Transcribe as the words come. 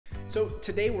So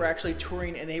today we're actually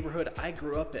touring a neighborhood I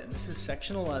grew up in. This is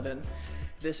section 11.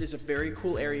 This is a very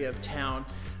cool area of town.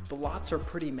 The lots are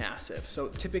pretty massive. So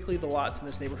typically the lots in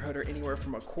this neighborhood are anywhere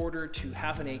from 1/4 to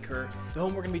half an acre. The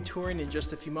home we're gonna be touring in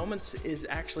just a few moments is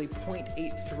actually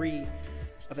 0.83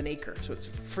 of an acre. So it's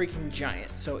freaking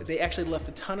giant. So they actually left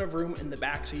a ton of room in the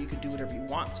back so you could do whatever you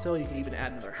want still. You can even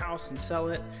add another house and sell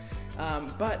it.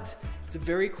 But it's a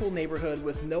very cool neighborhood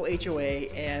with no HOA,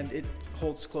 and it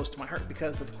holds close to my heart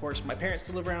because of course my parents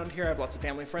still live around here. I have lots of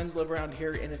family and friends live around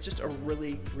here, and it's just a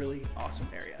really, really awesome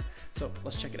area. So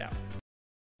let's check it out.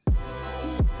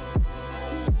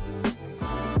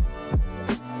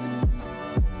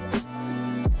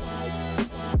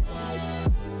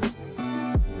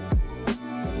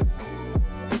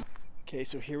 Okay,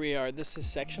 so here we are. This is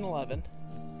section 11.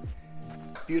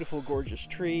 Beautiful, gorgeous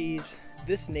trees.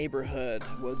 This neighborhood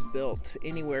was built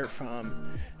anywhere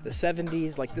from the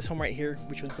 70s, like this home right here,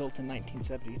 which was built in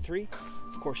 1973.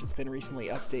 Of course, it's been recently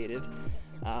updated.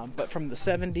 But from the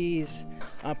 70s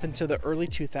up into the early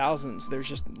 2000s, there's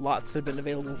just lots that have been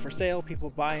available for sale. People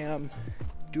buy them,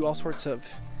 do all sorts of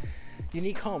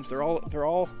unique homes. They're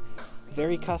all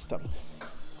very custom,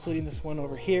 including this one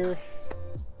over here.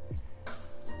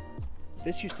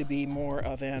 This used to be more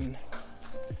of an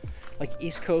like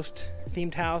East Coast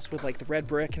themed house with like the red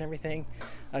brick and everything.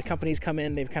 Companies come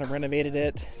in, they've kind of renovated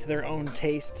it to their own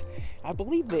taste. I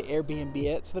believe they Airbnb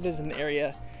it, so that is an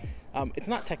area. It's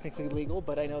not technically legal,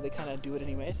 but I know they kind of do it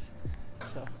anyways.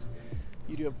 So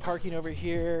you do have parking over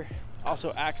here,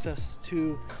 also access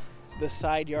to the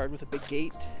side yard with a big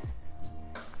gate,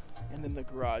 and then the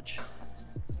garage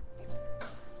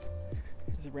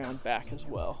is around back as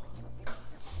well.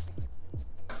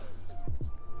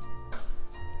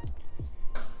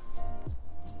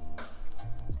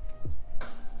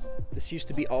 This used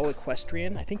to be all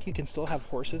equestrian. I think you can still have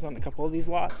horses on a couple of these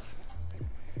lots,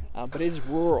 but it is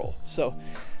rural. So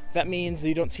that means that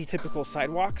you don't see typical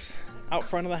sidewalks out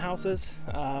front of the houses.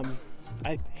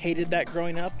 I hated that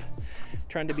growing up,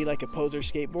 trying to be like a poser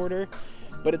skateboarder,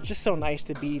 but it's just so nice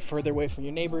to be further away from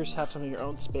your neighbors, have some of your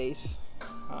own space.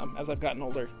 As I've gotten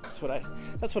older, that's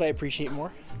what I appreciate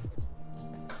more.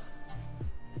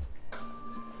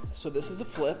 So this is a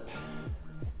flip.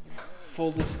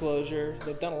 Full disclosure,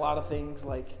 they've done a lot of things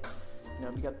like, you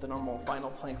know, we got the normal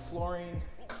vinyl plank flooring,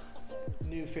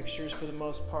 new fixtures for the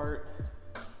most part.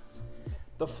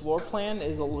 The floor plan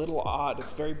is a little odd.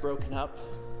 It's very broken up.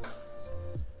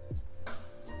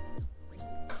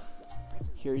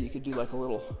 Here you could do like a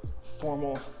little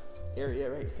formal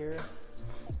area right here.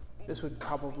 This would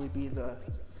probably be the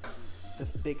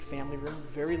big family room,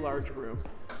 very large room.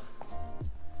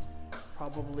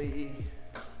 Probably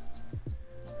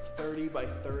 30 by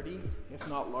 30, if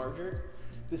not larger.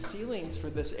 The ceilings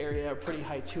for this area are pretty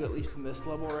high too, at least in this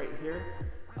level right here.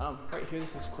 Right here,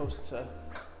 this is close to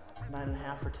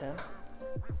 9.5 or 10.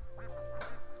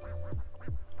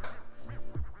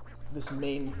 This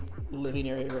main living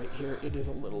area right here, it is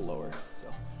a little lower. So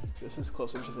this is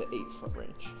closer to the 8-foot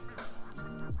range.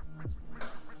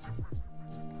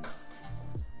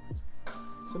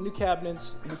 So new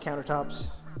cabinets, new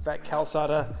countertops. It's that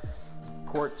Calzada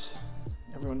quartz.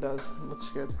 Everyone does. It looks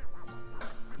good.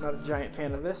 Not a giant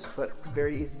fan of this, but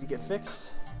very easy to get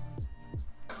fixed.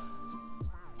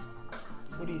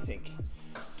 What do you think?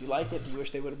 Do you like it? Do you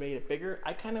wish they would have made it bigger?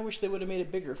 I kind of wish they would have made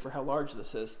it bigger for how large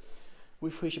this is.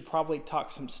 We should probably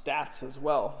talk some stats as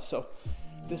well. So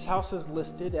this house is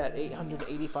listed at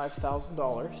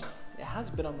 $885,000. It has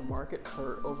been on the market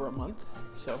for over a month,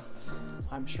 so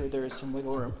I'm sure there is some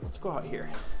wiggle room. Let's go out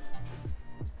here.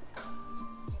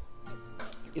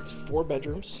 It's 4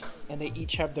 bedrooms, and they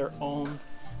each have their own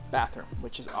bathroom,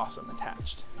 which is awesome,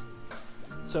 attached.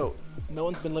 So no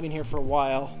one's been living here for a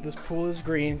while. This pool is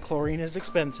green, chlorine is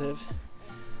expensive,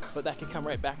 but that could come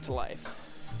right back to life.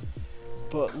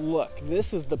 But look,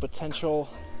 this is the potential.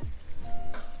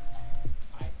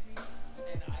 I see,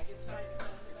 and I get signed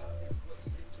about what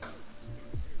you did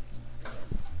to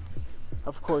me.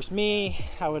 Of course, me,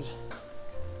 I would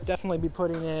definitely be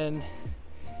putting in,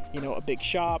 you know, a big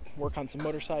shop, work on some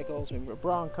motorcycles, maybe a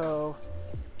Bronco,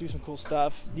 do some cool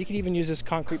stuff. You could even use this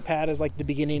concrete pad as like the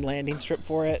beginning landing strip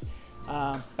for it.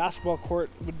 Basketball court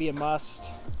would be a must.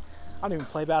 I don't even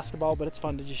play basketball, but it's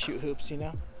fun to just shoot hoops, you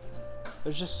know?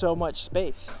 There's just so much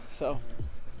space. So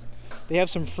they have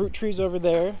some fruit trees over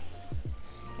there,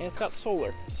 and it's got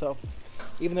solar. So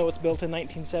even though it's built in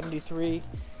 1973,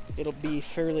 it'll be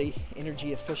fairly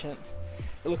energy efficient.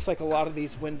 It looks like a lot of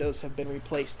these windows have been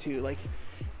replaced too. Like,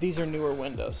 these are newer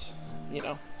windows, you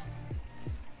know.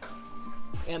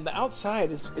 And the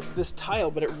outside it's this tile,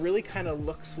 but it really kind of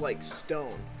looks like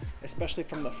stone, especially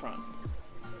from the front.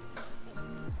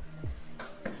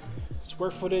 square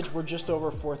footage, we're just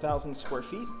over 4,000 square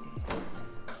feet.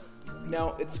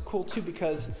 Now it's cool too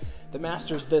because the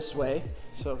master's this way,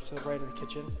 so to the right of the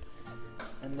kitchen,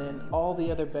 and then all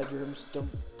the other bedrooms,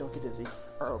 don't get dizzy,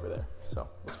 are over there. So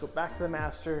let's go back to the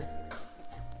master.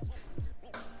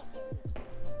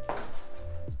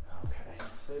 Okay,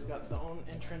 so they've got their own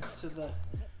entrance to the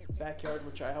backyard,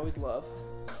 which I always love.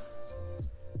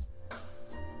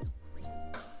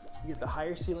 You get the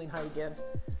higher ceiling height again.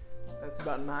 That's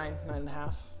about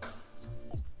 9.5.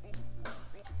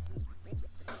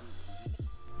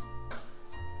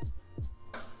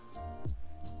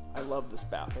 I love this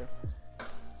bathroom.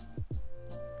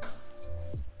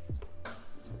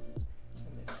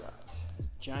 And they've got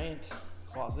giant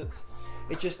closets.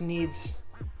 It just needs,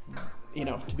 you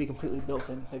know, to be completely built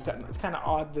in. It's kind of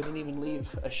odd they didn't even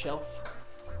leave a shelf,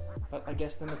 but I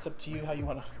guess then it's up to you how you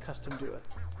want to custom do it.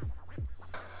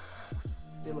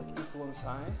 They look equal in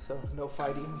size, so no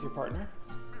fighting with your partner.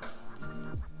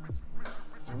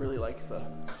 I really like the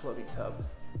floating tub.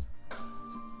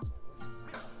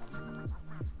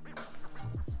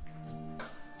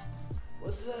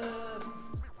 What's up?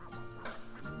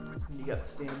 You got the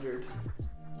standard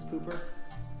pooper.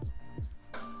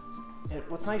 And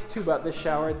what's nice too about this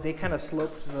shower, they kind of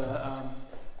sloped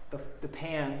the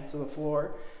pan to the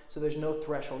floor, so there's no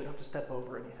threshold. You don't have to step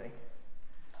over anything.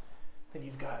 Then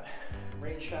you've got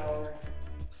rain shower,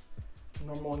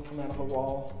 normal one coming out of the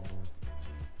wall.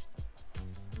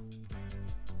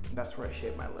 That's where I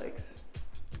shave my legs.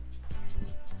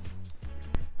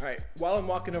 All right, while I'm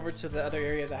walking over to the other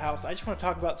area of the house, I just want to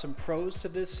talk about some pros to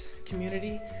this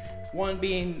community. One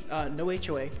being no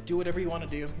HOA. Do whatever you want to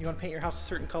do. You want to paint your house a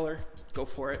certain color, go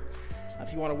for it.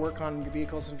 If you want to work on your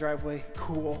vehicles in the driveway,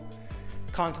 cool.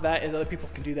 Con to that is other people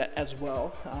can do that as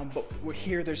well, but we're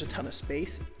here, there's a ton of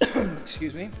space.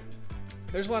 Excuse me.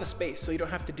 There's a lot of space, so you don't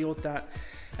have to deal with that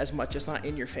as much. It's not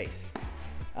in your face.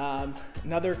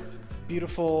 Another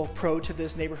beautiful pro to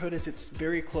this neighborhood is it's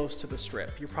very close to the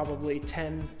strip. You're probably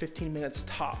 10-15 minutes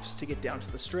tops to get down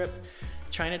to the strip.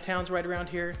 Chinatown's right around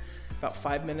here, about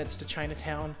 5 minutes to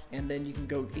Chinatown, and then you can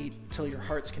go eat till your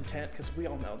heart's content, because we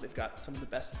all know they've got some of the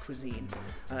best cuisine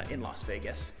in Las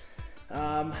Vegas.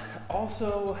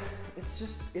 Also,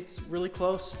 it's really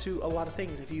close to a lot of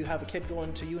things. If you have a kid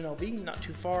going to UNLV, not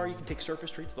too far, you can take surface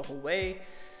streets the whole way.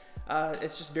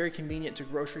 It's just very convenient to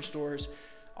grocery stores,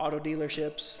 auto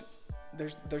dealerships.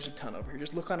 There's a ton over here.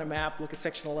 Just look on a map, look at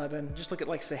section 11, just look at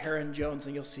like Sahara and Jones,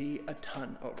 and you'll see a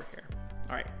ton over here.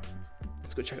 All right,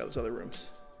 let's go check out those other rooms.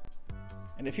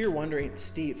 And if you're wondering,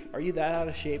 Steve, are you that out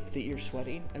of shape that you're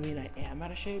sweating? I mean, I am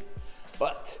out of shape,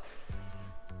 but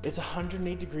it's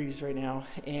 108 degrees right now,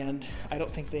 and I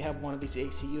don't think they have one of these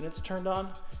AC units turned on.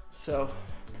 So,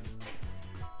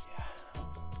 yeah,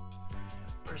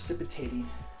 precipitating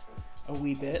a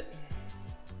wee bit.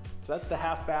 So that's the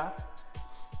half bath.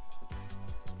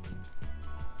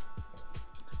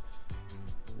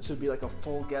 This would be like a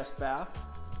full guest bath.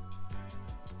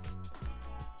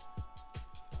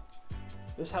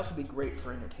 This house would be great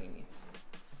for entertaining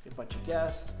a bunch of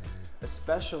guests,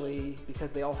 especially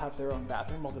because they all have their own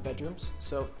bathroom, all the bedrooms.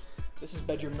 So this is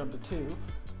bedroom number 2.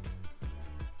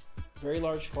 Very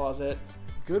large closet,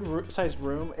 good sized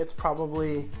room. It's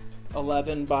probably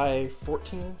 11 by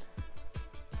 14.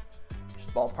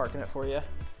 Just ballparking it for you.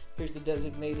 Here's the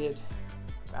designated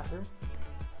bathroom.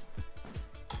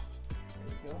 There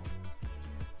we go.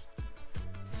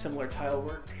 Similar tile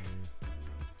work.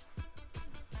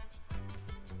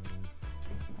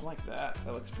 I like that,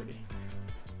 that looks pretty.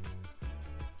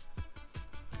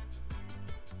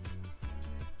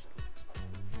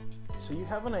 So you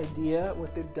have an idea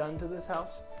what they've done to this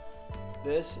house.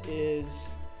 This is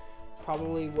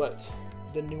probably what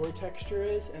the newer texture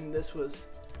is, and this was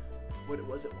what it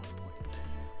was at one point.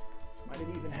 Might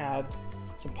have even had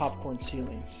some popcorn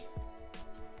ceilings.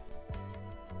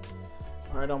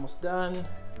 All right, almost done.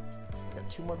 Got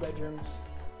 2 more bedrooms.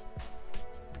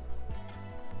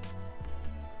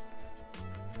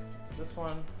 This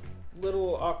one,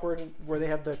 little awkward where they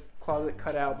have the closet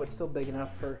cut out, but still big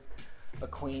enough for a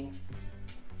queen.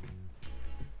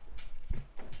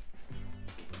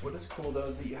 What is cool though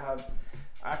is that you have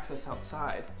access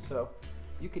outside, so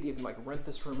you could even like rent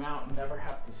this room out and never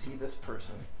have to see this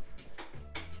person.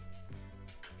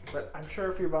 But I'm sure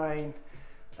if you're buying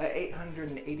an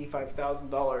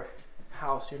 $885,000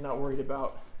 house, you're not worried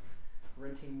about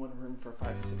renting one room for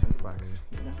 $500 to $600,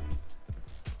 you know?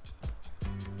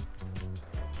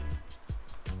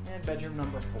 And bedroom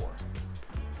number 4. There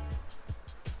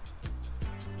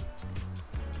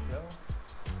we go.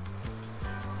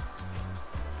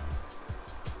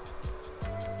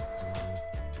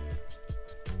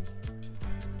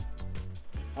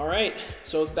 All right,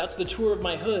 so that's the tour of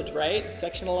my hood, right?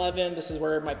 Section 11, this is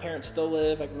where my parents still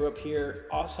live. I grew up here.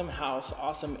 Awesome house,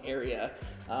 awesome area.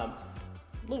 A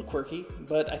little quirky,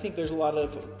 but I think there's a lot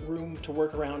of room to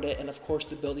work around it, and of course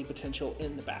the building potential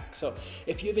in the back. So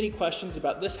if you have any questions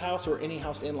about this house or any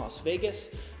house in Las Vegas,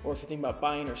 or if you're thinking about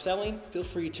buying or selling, feel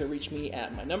free to reach me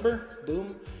at my number,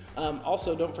 boom.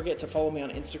 Also, don't forget to follow me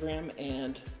on Instagram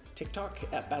and TikTok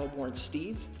at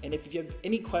BattleBornSteve. And if you have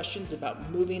any questions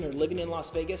about moving or living in Las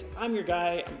Vegas, I'm your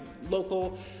guy. I'm a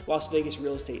local Las Vegas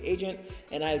real estate agent,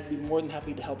 and I'd be more than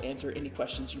happy to help answer any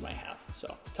questions you might have.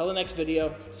 So till the next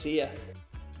video, see ya.